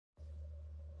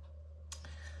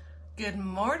Good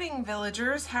morning,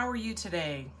 villagers. How are you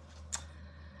today?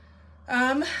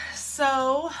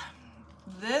 So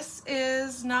this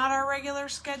is not our regular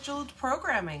scheduled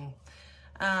programming.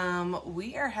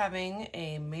 We are having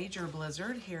a major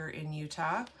blizzard here in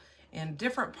Utah in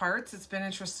different parts. It's been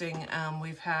interesting.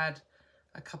 We've had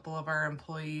a couple of our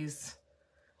employees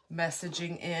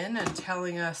messaging in and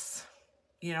telling us,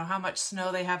 you know, how much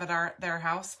snow they have at their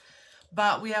house.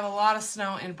 But we have a lot of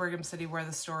snow in Brigham City where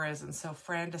the store is. And so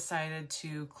Fran decided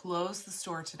to close the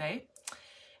store today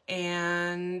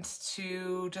and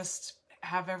to just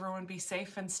have everyone be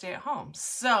safe and stay at home.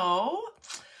 So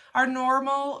our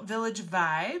normal village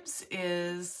vibes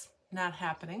is not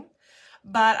happening.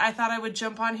 But I thought I would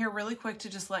jump on here really quick to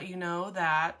just let you know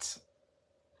that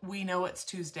we know it's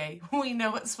Tuesday. We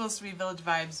know it's supposed to be village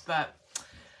vibes, but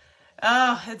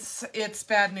oh, it's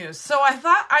bad news. So I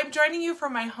thought I'm joining you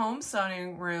from my home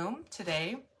sewing room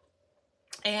today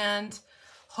and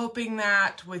hoping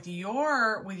that with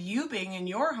you being in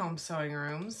your home sewing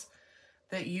rooms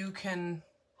that you can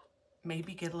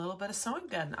maybe get a little bit of sewing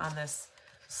done on this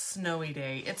snowy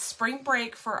day. It's spring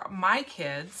break for my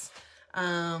kids.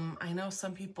 I know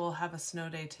some people have a snow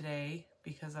day today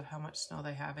because of how much snow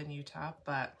they have in Utah,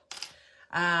 but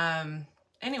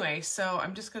anyway, so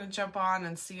I'm just going to jump on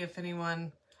and see if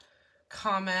anyone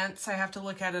comments. I have to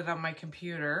look at it on my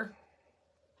computer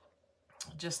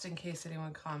just in case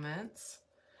anyone comments.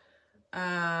 I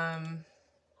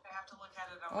have to look at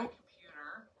it on my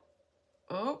computer.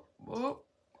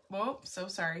 Oh, so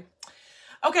sorry.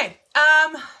 Okay,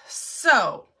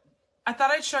 so I thought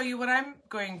I'd show you what I'm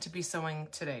going to be sewing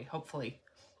today, hopefully,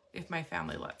 if my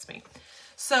family lets me.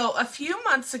 So a few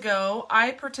months ago,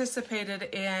 I participated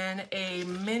in a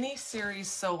mini series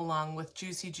sew along with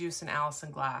Juicy Juice and Allison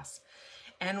Glass.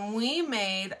 And we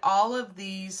made all of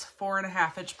these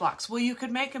 4.5-inch blocks. Well, you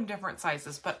could make them different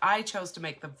sizes, but I chose to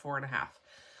make them 4.5.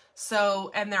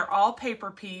 So, and they're all paper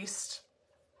pieced.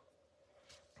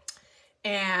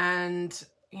 And,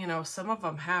 you know, some of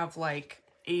them have like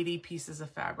 80 pieces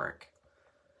of fabric.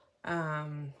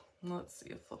 Let's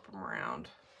see, flip them around.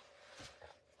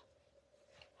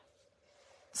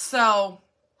 So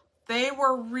they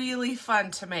were really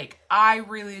fun to make. I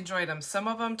really enjoyed them. Some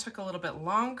of them took a little bit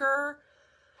longer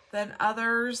than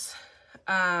others.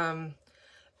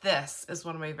 This is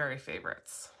one of my very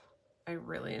favorites. I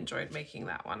really enjoyed making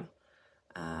that one.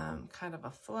 Kind of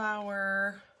a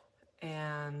flower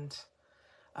and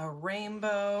a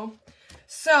rainbow.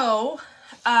 So,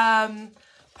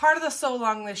 part of the sew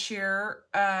along this year,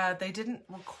 they didn't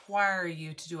require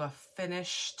you to do a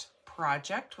finished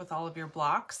project with all of your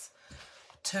blocks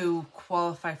to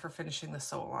qualify for finishing the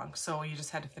sew along. So you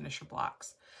just had to finish your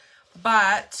blocks.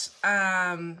 But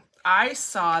I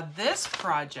saw this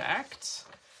project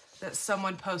that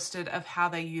someone posted of how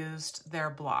they used their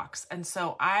blocks. And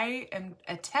so I am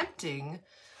attempting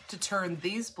to turn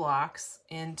these blocks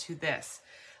into this.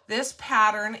 This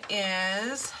pattern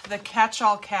is the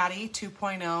Catch-All Caddy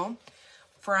 2.0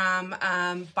 from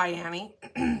by Annie.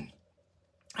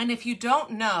 And if you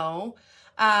don't know,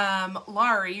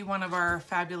 Laurie, one of our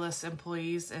fabulous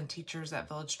employees and teachers at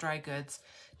Village Dry Goods,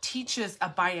 teaches a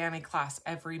by Annie class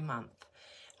every month,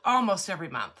 almost every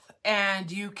month. And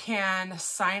you can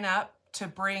sign up to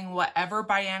bring whatever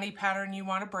by Annie pattern you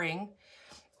want to bring,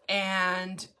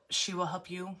 and she will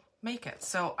help you make it.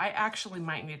 So I actually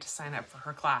might need to sign up for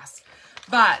her class.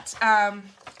 But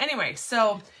anyway,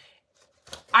 so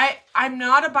I'm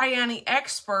not a by Annie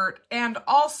expert, and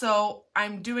also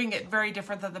I'm doing it very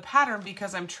different than the pattern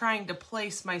because I'm trying to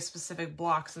place my specific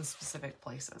blocks in specific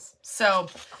places. So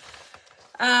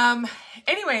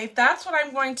anyway, that's what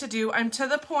I'm going to do. I'm to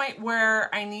the point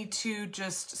where I need to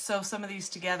just sew some of these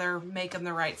together, make them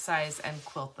the right size, and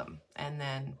quilt them, and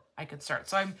then I could start.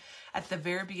 So I'm at the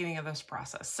very beginning of this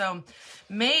process. So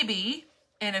maybe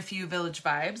in a few village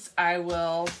vibes, I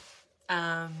will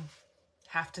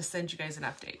have to send you guys an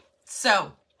update.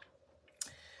 So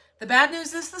the bad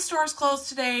news is the store's closed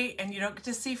today and you don't get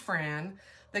to see Fran.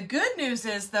 The good news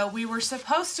is, though, we were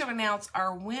supposed to announce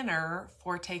our winner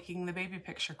for taking the baby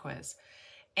picture quiz.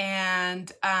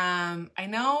 And I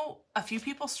know a few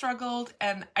people struggled,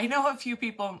 and I know a few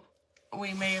people,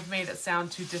 we may have made it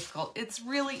sound too difficult. It's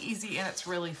really easy and it's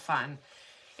really fun.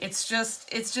 It's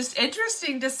just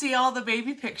interesting to see all the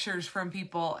baby pictures from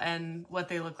people and what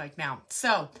they look like now.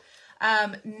 So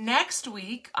next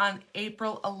week on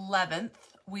April 11th,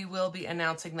 we will be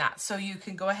announcing that. So you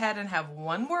can go ahead and have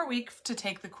one more week to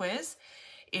take the quiz.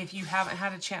 If you haven't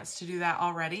had a chance to do that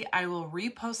already, I will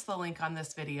repost the link on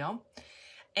this video.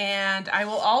 And I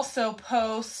will also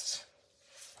post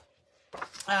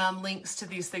links to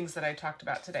these things that I talked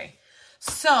about today.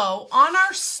 So on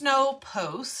our snow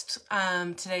post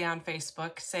today on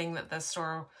Facebook saying that the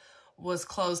store was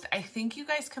closed, I think you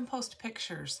guys can post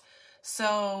pictures.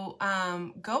 So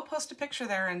go post a picture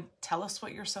there and tell us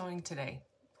what you're sewing today.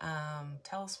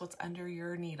 Tell us what's under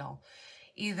your needle,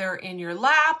 either in your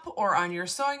lap or on your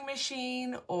sewing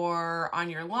machine or on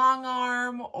your long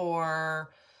arm or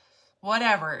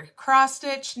whatever. Cross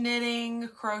stitch, knitting,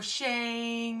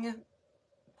 crocheting,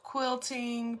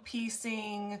 quilting,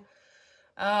 piecing.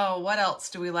 Oh, what else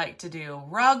do we like to do?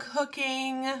 Rug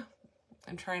hooking.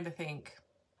 I'm trying to think.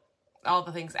 All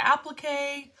the things,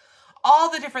 applique,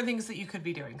 all the different things that you could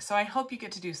be doing. So I hope you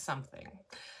get to do something.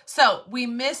 So we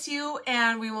miss you,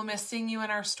 and we will miss seeing you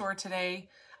in our store today.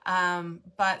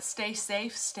 But stay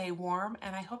safe, stay warm,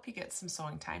 and I hope you get some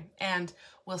sewing time. And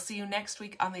we'll see you next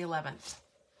week on the 11th.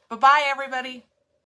 Bye-bye, everybody.